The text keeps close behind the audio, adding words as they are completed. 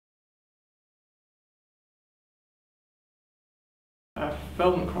a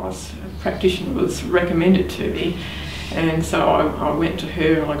Feldenkrais practitioner was recommended to me, and so I went to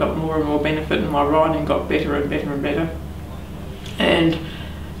her and I got more and more benefit, and my riding got better and better and better. And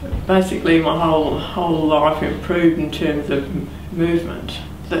basically my whole life improved in terms of movement.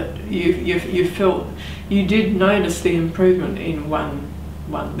 That you felt, you did notice the improvement in one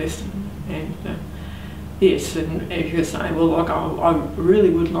lesson. And yes, and if you're saying, well, like I really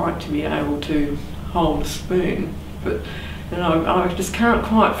would like to be able to hold a spoon, but I just can't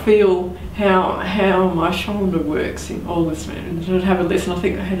quite feel how my shoulder works in all this. And I'd have a lesson, I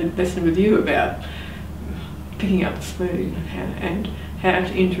think I had a lesson with you about picking up the spoon and how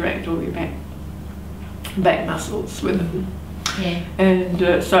to interact all your back muscles with it. Yeah.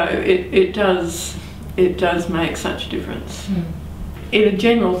 And so it does make such a difference. In a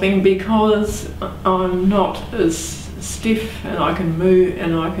general thing, because I'm not as stiff and I can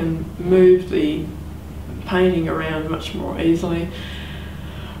move the painting around much more easily.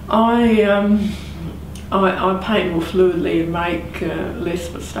 I paint more fluidly and make less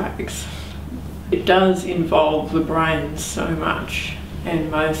mistakes. It does involve the brain so much,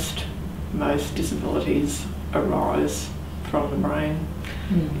 and most disabilities arise from the brain.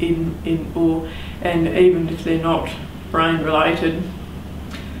 And even if they're not brain related,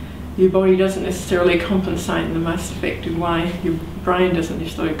 your body doesn't necessarily compensate in the most effective way. Your brain doesn't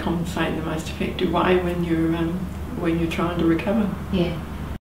necessarily compensate in the most effective way when you're trying to recover. Yeah.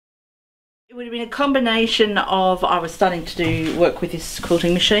 It would have been a combination of, I was starting to do work with this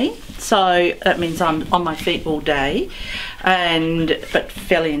quilting machine, so that means I'm on my feet all day, but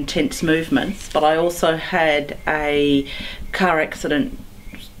fairly intense movements. But I also had a car accident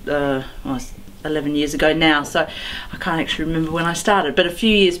 11 years ago now, so I can't actually remember when I started, but a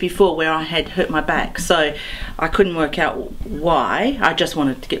few years before, where I had hurt my back, so I couldn't work out why. I just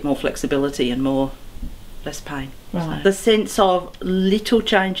wanted to get more flexibility and less pain. Right. So the sense of little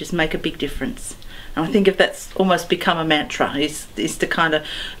changes make a big difference, and I think if that's almost become a mantra, is to kind of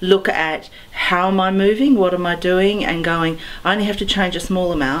look at how am I moving, what am I doing, and going, I only have to change a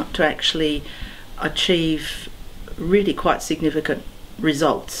small amount to actually achieve really quite significant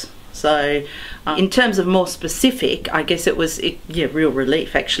results. So in terms of more specific, I guess it was real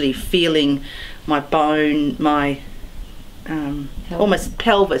relief actually feeling my bone, my almost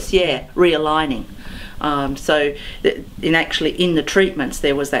pelvis, realigning. So in the treatments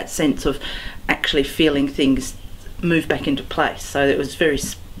there was that sense of actually feeling things move back into place. So it was very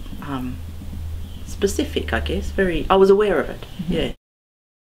specific, I guess. I was aware of it. Yeah.